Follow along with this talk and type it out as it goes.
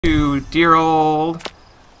to dear old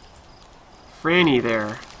Franny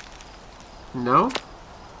there. No?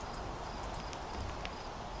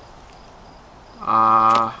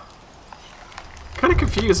 Kind of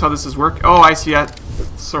confused how this is working. Oh, I see.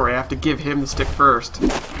 Sorry, I have to give him the stick first.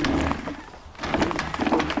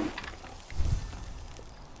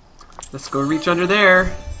 Let's go reach under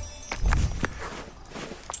there.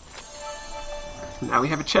 Now we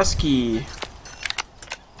have a chest key.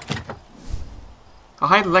 Oh,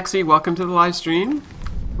 hi Lexi, welcome to the live stream.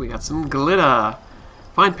 We got some glitter.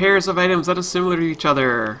 Find pairs of items that are similar to each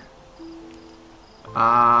other.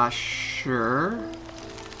 Sure.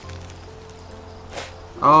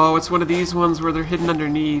 Oh, it's one of these ones where they're hidden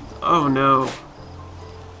underneath. Oh no.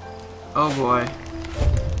 Oh boy.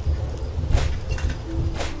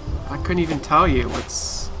 I couldn't even tell you.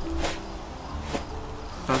 It's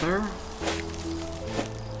feather?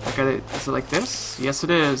 I got it. Is it like this? Yes, it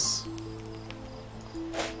is.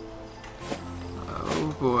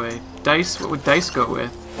 Oh boy. Dice? What would dice go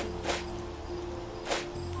with?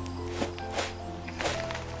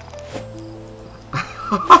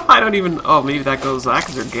 I don't even... Oh, maybe that goes that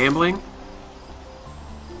because they're gambling.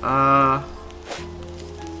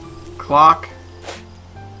 Clock.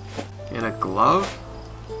 And a glove.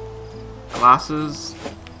 Glasses.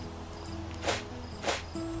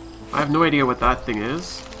 I have no idea what that thing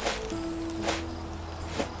is.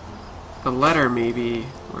 The letter, maybe.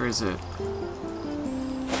 Where is it?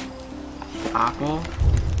 Apple.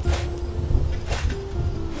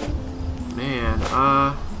 Man,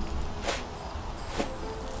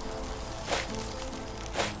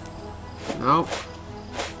 nope.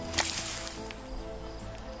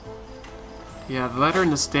 Yeah, the letter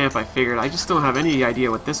and the stamp I figured. I just don't have any idea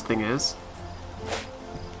what this thing is.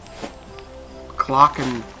 Clock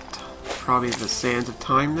and probably the sands of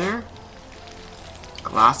time there.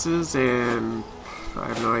 Glasses and... I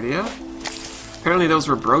have no idea. Apparently those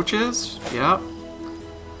were brooches. Yep.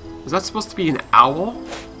 Is that supposed to be an owl?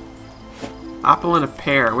 Apple and a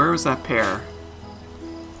pear. Where was that pear?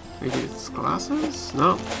 Maybe it's glasses?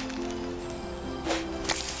 No.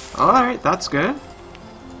 Alright, that's good.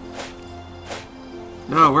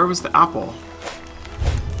 No, where was the apple?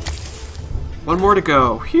 One more to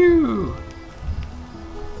go. Phew!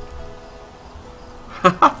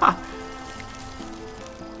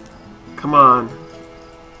 Come on.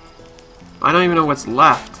 I don't even know what's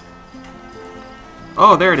left.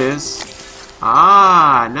 Oh, there it is.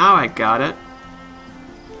 Ah, now I got it.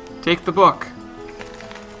 Take the book.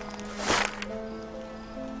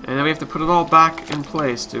 And then we have to put it all back in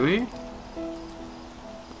place, do we?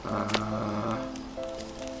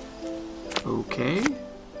 Okay.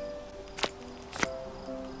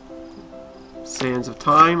 Sands of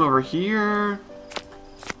time over here.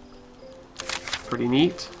 Pretty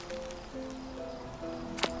neat.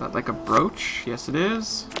 Is that like a brooch? Yes, it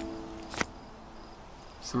is.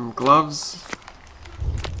 Some gloves.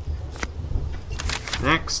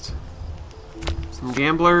 Next. Some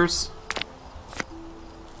gamblers.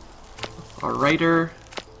 A writer.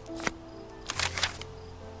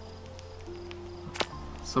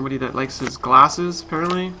 Somebody that likes his glasses,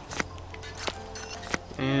 apparently.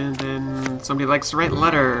 And then somebody likes to write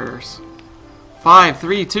letters. 5,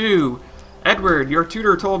 3, 2. Edward, your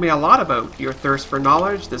tutor told me a lot about your thirst for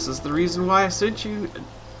knowledge. This is the reason why I sent you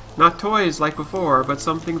not toys like before, but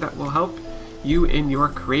something that will help you in your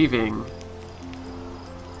craving.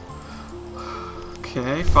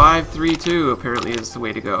 Okay, 5, 3, 2 apparently is the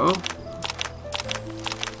way to go.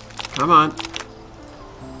 Come on.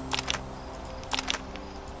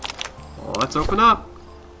 Well, let's open up.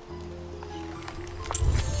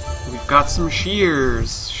 We've got some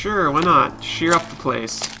shears. Sure, why not? Shear up the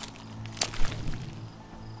place.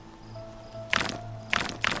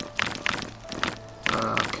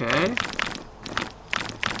 Okay.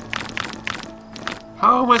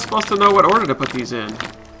 How am I supposed to know what order to put these in?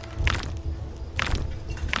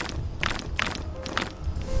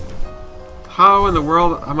 How in the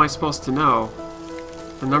world am I supposed to know?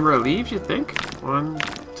 The number of leaves, you think? 1,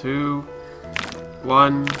 2,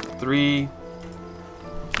 1, 3.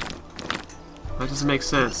 That doesn't make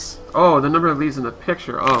sense. Oh, the number of leaves in the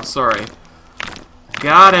picture. Oh, sorry.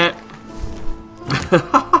 Got it.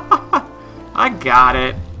 I got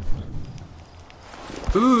it.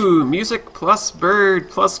 Ooh, music plus bird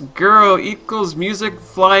plus girl equals music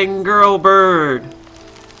flying girl bird.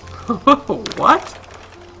 What?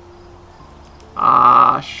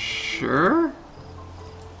 Sure.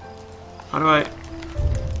 How do I...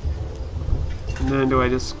 And then do I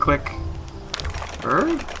just click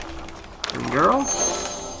bird and girl?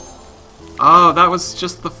 Oh, that was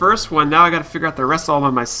just the first one. Now I gotta figure out the rest all by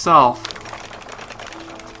myself.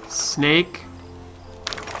 Snake.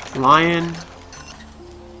 Lion.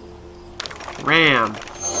 Ram.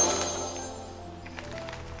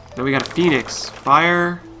 Then we got a phoenix.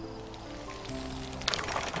 Fire.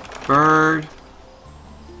 Bird.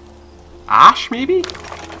 Ash, maybe?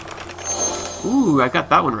 Ooh, I got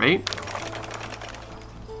that one right.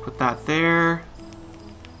 Put that there.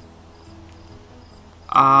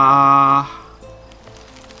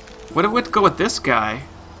 What would go with this guy?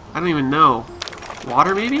 I don't even know.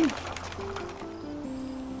 Water, maybe?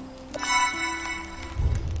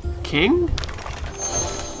 King?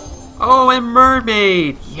 Oh, and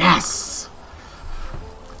mermaid! Yes!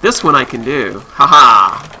 This one I can do.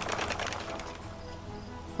 Haha!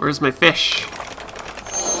 Where's my fish?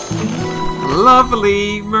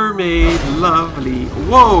 Lovely mermaid, lovely.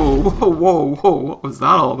 Whoa, whoa, whoa, whoa. What was that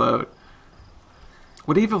all about?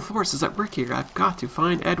 What evil force is at work here? I've got to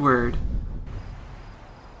find Edward.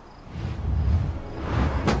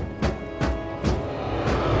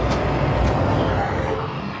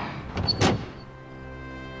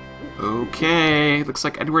 Okay, looks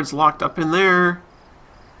like Edward's locked up in there.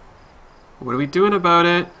 What are we doing about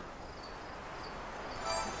it?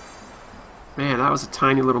 Man, that was a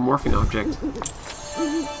tiny little morphing object.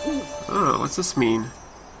 Oh, what's this mean?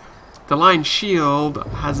 The line shield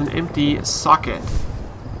has an empty socket.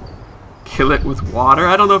 Kill it with water?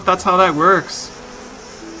 I don't know if that's how that works.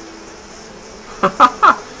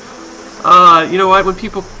 You know what? When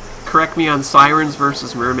people correct me on sirens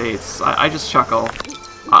versus mermaids, I just chuckle.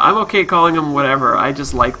 I'm okay calling them whatever. I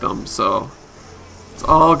just like them, so it's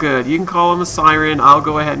all good. You can call them a siren. I'll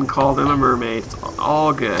go ahead and call them a mermaid. It's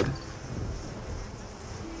all good.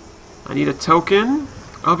 I need a token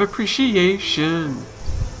of appreciation.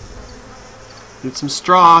 Need some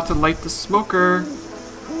straw to light the smoker.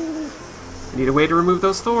 I need a way to remove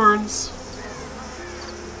those thorns.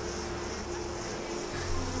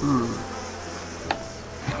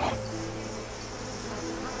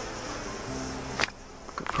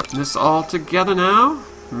 Putting this all together now.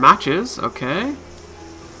 Matches, okay.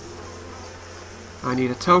 I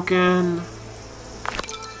need a token.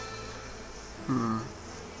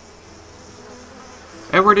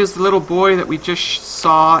 Edward is the little boy that we just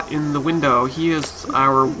saw in the window. He is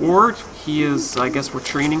our ward. He is, I guess we're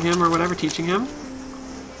training him or whatever, teaching him.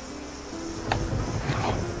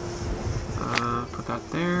 Put that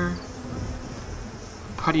there.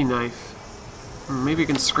 Putty knife. Maybe we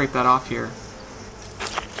can scrape that off here.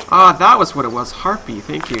 Ah, that was what it was. Harpy,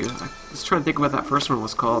 thank you. I was trying to think of what that first one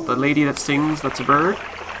was called. The lady that sings, that's a bird.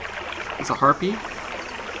 It's a harpy.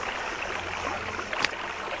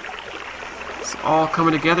 It's all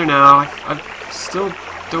coming together now. I still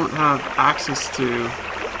don't have access to...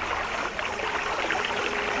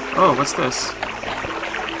 Oh, what's this?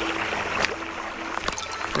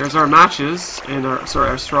 There's our matches, and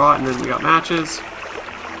our straw, and then we got matches.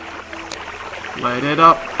 Light it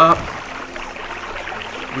up.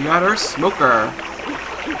 We got our smoker.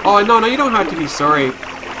 Oh, no, you don't have to be sorry.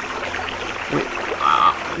 Wait,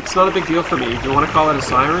 it's not a big deal for me. Do you want to call it a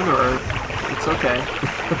siren, or it's okay?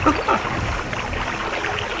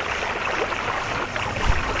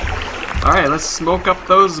 Alright, let's smoke up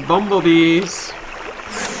those bumblebees.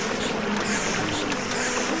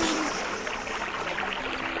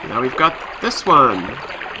 Now we've got this one.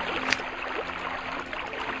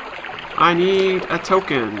 I need a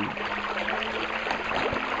token.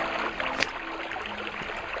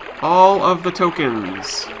 All of the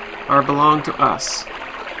tokens belong to us.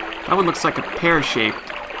 That one looks like a pear-shaped.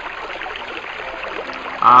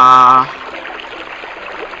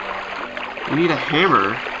 We need a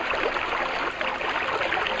hammer.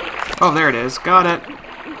 Oh, there it is. Got it.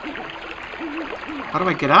 How do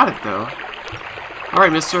I get at it, though?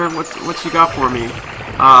 Alright, mister. What you got for me?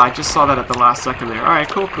 I just saw that at the last second there. Alright,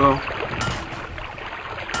 cool.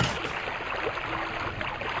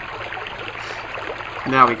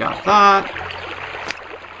 Now we got that.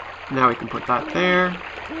 Now we can put that there.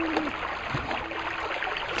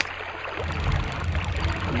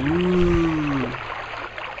 Ooh.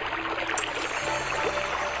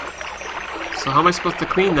 So how am I supposed to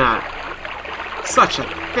clean that? Such a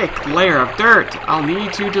thick layer of dirt. I'll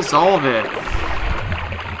need to dissolve it.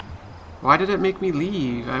 Why did it make me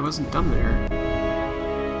leave? I wasn't done there.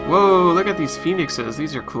 Whoa, look at these phoenixes.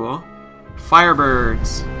 These are cool.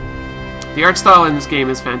 Firebirds. The art style in this game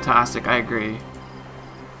is fantastic, I agree.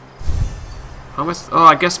 How much? Oh,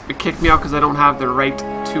 I guess it kicked me out because I don't have the right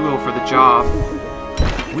tool for the job.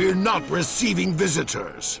 We're not receiving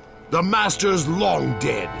visitors. The master's long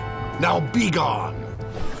dead. Now be gone.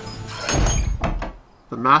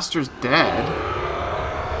 The master's dead?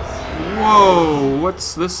 Whoa,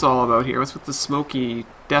 what's this all about here? What's with the smoky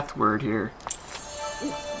death word here.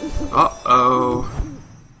 Uh-oh.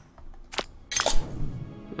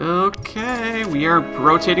 Okay, we are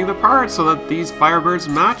rotating the parts so that these firebirds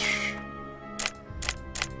match.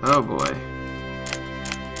 Oh boy.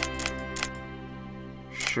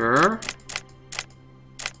 Sure.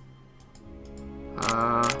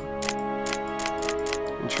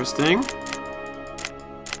 Interesting.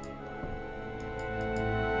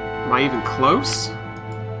 Am I even close?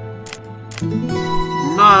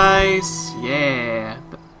 Nice! Yeah!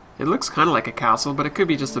 It looks kind of like a castle, but it could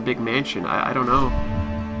be just a big mansion. I don't know.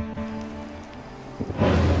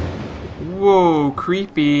 Whoa,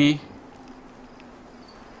 creepy.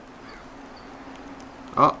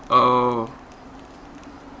 Uh-oh.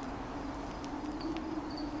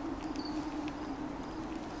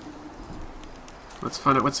 Let's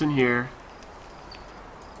find out what's in here.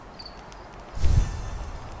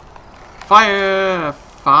 Fire!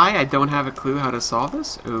 I don't have a clue how to solve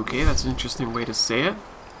this. Okay, that's an interesting way to say it.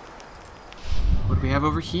 What do we have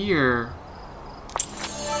over here?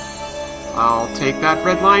 I'll take that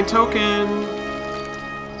red line token.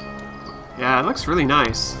 Yeah, it looks really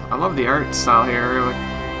nice. I love the art style here.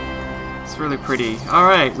 It's really pretty.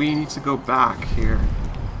 Alright, we need to go back here.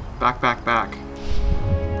 Back.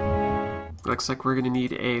 Looks like we're gonna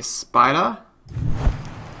need a spider.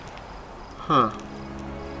 Huh.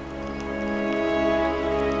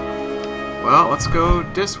 Well, let's go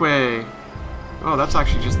this way. Oh, that's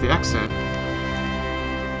actually just the exit.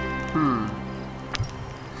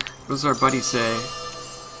 What does our buddy say?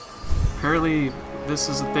 Apparently, this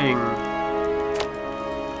is a thing.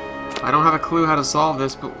 I don't have a clue how to solve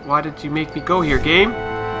this, but why did you make me go here, game?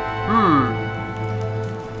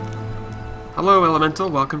 Hello, Elemental.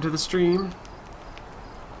 Welcome to the stream.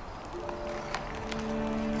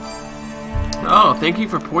 Oh, thank you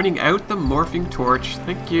for pointing out the morphing torch.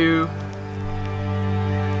 Thank you.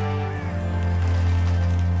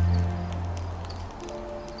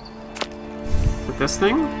 Is it this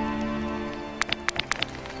thing?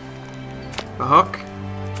 A hook?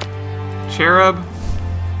 Cherub?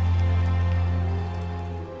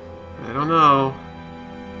 I don't know.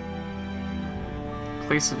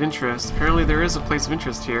 Place of interest. Apparently there is a place of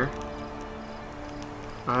interest here.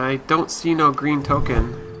 I don't see no green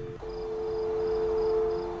token.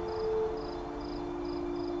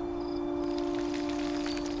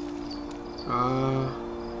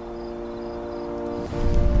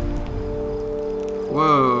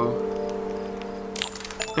 Whoa.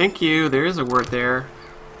 Thank you, there is a word there.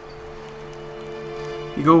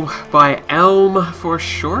 You go by Elm for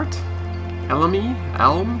short? Elmy?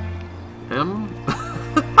 Elm? M?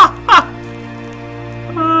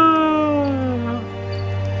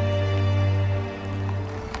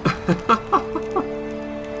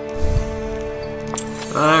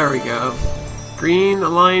 There we go. Green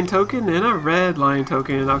lion token and a red lion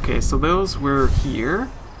token. Okay, so those were here.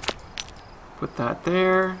 Put that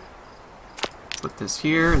there. Put this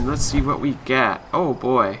here, and let's see what we get. Oh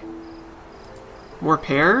boy. More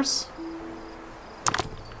pairs?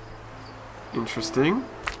 Interesting.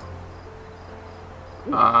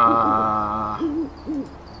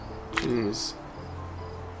 Jeez.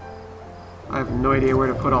 I have no idea where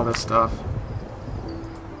to put all this stuff.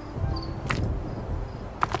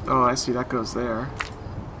 Oh, I see, that goes there.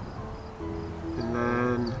 And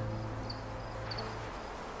then...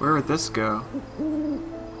 where would this go?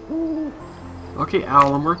 Okay,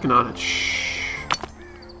 Owl, I'm working on it. Shh.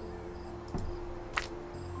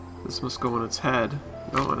 This must go on its head.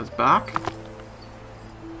 No, on its back.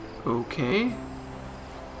 Okay.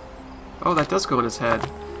 Oh, that does go on its head.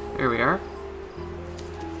 There we are.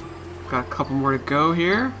 Got a couple more to go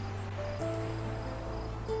here.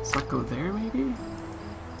 Does that go there, maybe?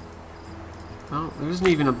 Oh, there isn't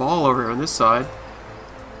even a ball over here on this side.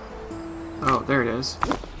 Oh, there it is.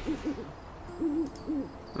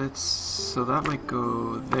 So that might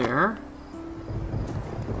go there.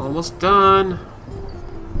 Almost done.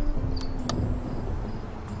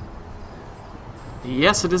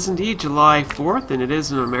 Yes, it is indeed July 4th, and it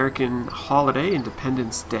is an American holiday,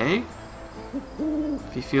 Independence Day.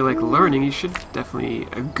 If you feel like learning, you should definitely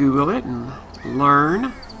Google it and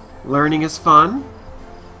learn. Learning is fun.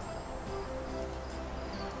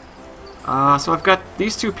 So I've got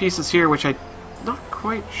these two pieces here, which I'm not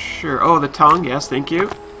quite sure. Oh, the tongue, yes, thank you.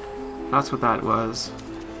 That's what that was.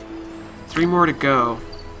 3 more to go.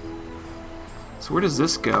 So where does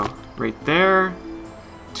this go? Right there.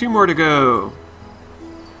 2 more to go.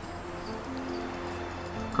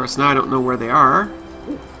 Of course, now I don't know where they are.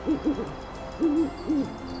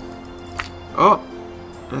 Oh,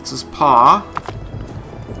 that's his paw.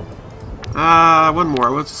 One more.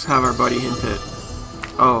 Let's just have our buddy hint it.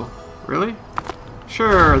 Oh, really?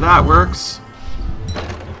 Sure, that works.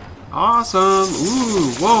 Awesome.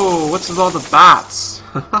 Ooh, whoa, what's with all the bats?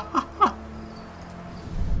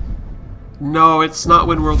 No, it's not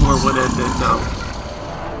when World War I ended, no.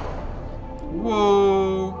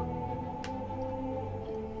 Whoa.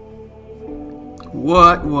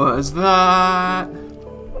 What was that?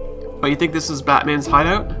 Oh, you think this is Batman's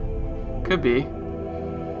hideout? Could be.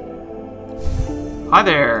 Hi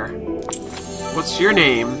there. What's your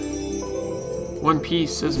name? One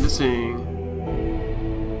piece is missing.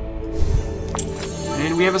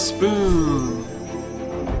 And we have a spoon.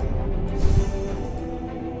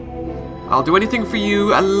 I'll do anything for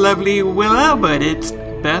you, a lovely Willa, but it's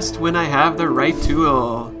best when I have the right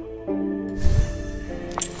tool.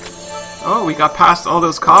 Oh, we got past all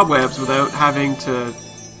those cobwebs without having to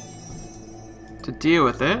deal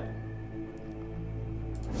with it.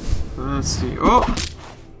 Let's see. Oh!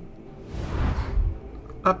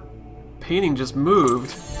 A painting just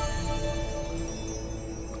moved.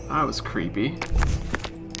 That was creepy.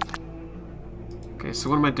 Okay, so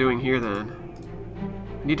what am I doing here then?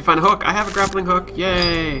 I need to find a hook. I have a grappling hook.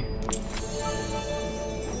 Yay!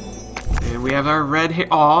 And we have our red hair.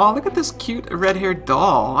 Aw, look at this cute red-haired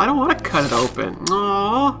doll. I don't want to cut it open.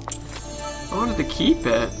 Aw. I wanted to keep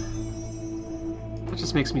it. That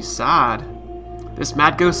just makes me sad. This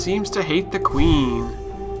mad ghost seems to hate the queen.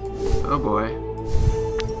 Oh boy.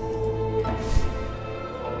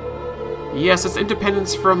 Yes, it's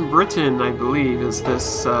independence from Britain, I believe, is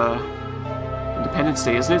this Independence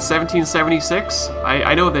Day, isn't it? 1776?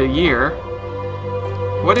 I know the year.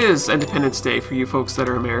 What is Independence Day for you folks that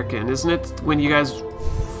are American? Isn't it when you guys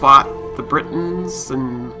fought the Britons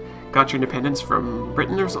and got your independence from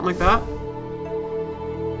Britain or something like that?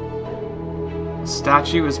 The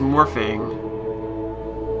statue is morphing.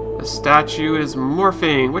 The statue is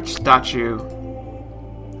morphing. Which statue?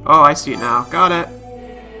 Oh, I see it now. Got it.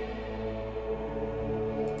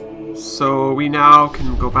 So we now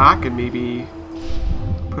can go back and maybe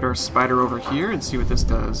put our spider over here and see what this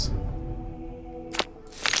does.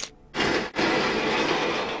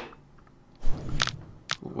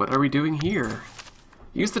 What are we doing here?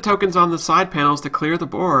 Use the tokens on the side panels to clear the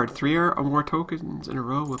board. 3 or more tokens in a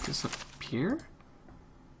row will disappear?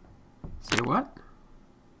 Say what?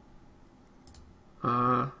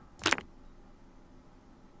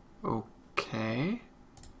 Okay.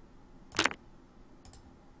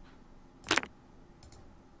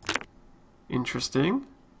 Interesting.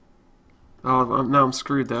 Oh, well, now I'm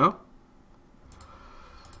screwed though.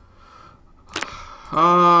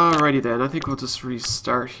 Alrighty then, I think we'll just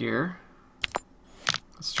restart here.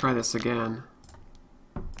 Let's try this again.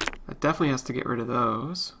 That definitely has to get rid of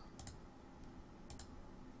those.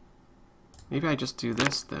 Maybe I just do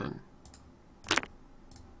this then.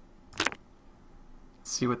 Let's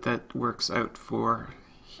see what that works out for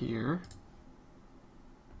here.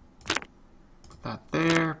 Put that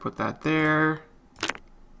there, put that there.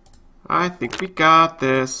 I think we got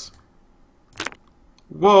this.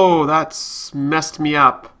 Whoa, that's messed me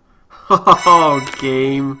up. Oh,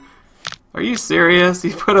 game. Are you serious?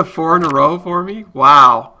 You put a 4 in a row for me?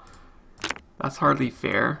 Wow. That's hardly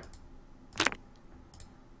fair.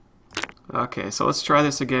 Okay, so let's try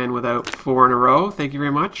this again without 4 in a row. Thank you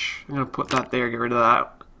very much. I'm going to put that there, get rid of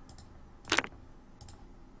that.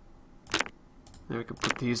 Then we can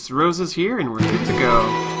put these roses here and we're good to go.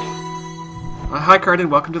 Hi Cardin,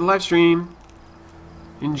 welcome to the live stream.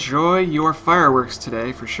 Enjoy your fireworks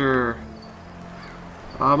today, for sure.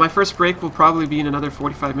 My first break will probably be in another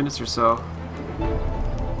 45 minutes or so.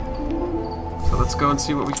 So let's go and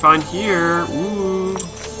see what we find here. Ooh.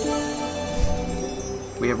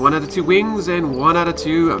 We have 1 out of 2 wings and 1 out of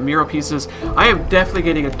 2 mural pieces. I am definitely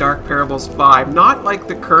getting a Dark Parables vibe. Not like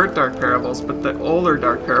the current Dark Parables, but the older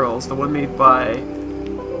Dark Parables. The one made by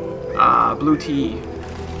Blue Tea.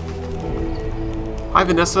 Hi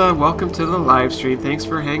Vanessa, welcome to the live stream. Thanks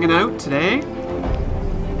for hanging out today.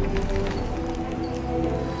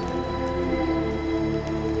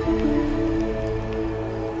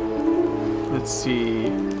 Let's see.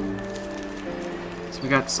 So we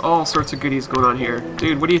got all sorts of goodies going on here.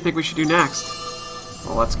 Dude, what do you think we should do next?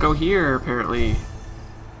 Well, let's go here, apparently.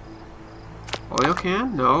 Oil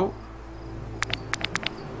can? No.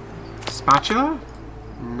 Spatula?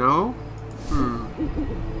 No.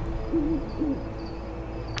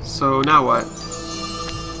 So now what?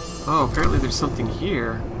 Oh, apparently there's something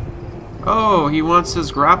here. Oh, he wants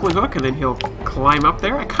his grappling hook and then he'll climb up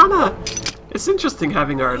there. It's interesting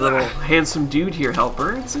having our little handsome dude here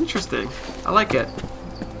helper. It's interesting. I like it.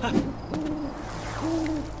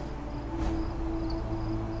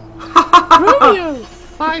 Romeo!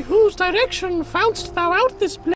 By whose direction foundst thou out this place?